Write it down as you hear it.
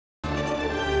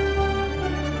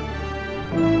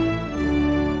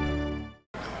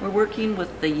We're working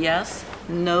with the yes,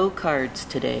 no cards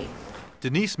today.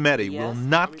 Denise Meddy will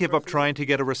not give up trying to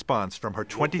get a response from her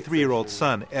 23-year-old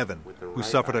son, Evan, who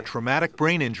suffered a traumatic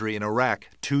brain injury in Iraq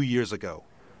 2 years ago.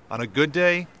 On a good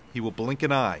day, he will blink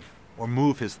an eye or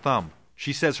move his thumb.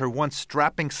 She says her once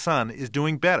strapping son is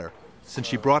doing better since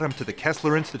she brought him to the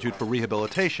Kessler Institute for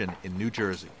Rehabilitation in New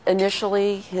Jersey.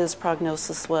 Initially, his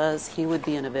prognosis was he would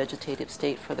be in a vegetative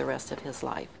state for the rest of his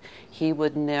life. He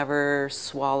would never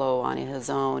swallow on his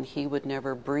own. He would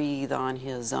never breathe on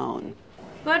his own.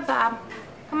 Good, Bob.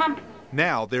 Come on.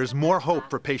 Now there's more hope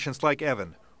for patients like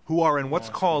Evan, who are in what's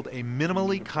called a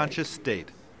minimally conscious state.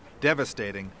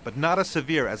 Devastating, but not as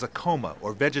severe as a coma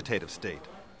or vegetative state.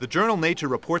 The journal Nature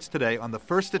reports today on the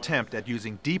first attempt at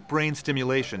using deep brain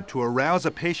stimulation to arouse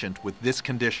a patient with this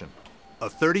condition. A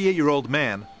 38-year-old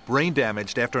man, brain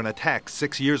damaged after an attack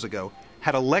 6 years ago,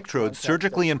 had electrodes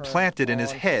surgically implanted in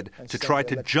his head to try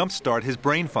to jumpstart his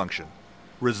brain function.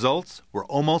 Results were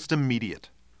almost immediate.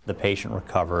 The patient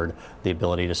recovered the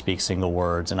ability to speak single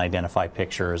words and identify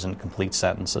pictures and complete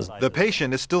sentences. The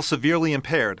patient is still severely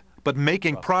impaired, but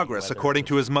making progress, according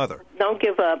to his mother. Don't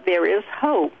give up. There is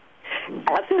hope.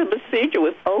 After the procedure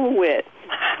was over with,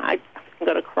 I'm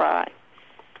going to cry.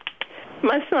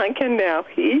 My son can now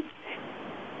speak,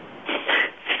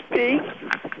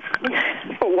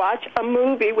 watch a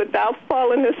movie without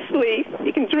falling asleep.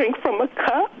 He can drink from a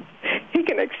cup. He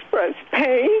can express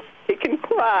pain. He can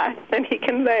cry, and he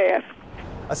can laugh.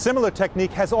 A similar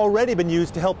technique has already been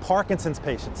used to help Parkinson's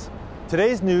patients.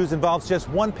 Today's news involves just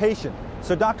one patient,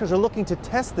 so doctors are looking to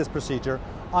test this procedure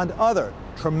on other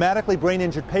traumatically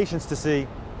brain-injured patients to see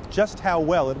just how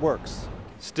well it works.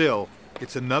 Still,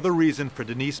 it's another reason for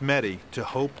Denise Meddy to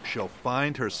hope she'll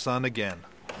find her son again.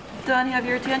 Don, have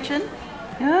your attention?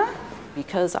 Yeah?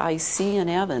 Because I see in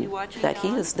Evan that he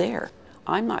is there,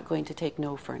 I'm not going to take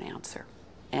no for an answer.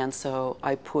 And so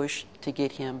I push to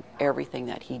get him everything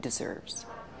that he deserves.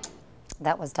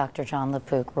 That was Dr. Jon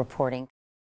LaPook reporting.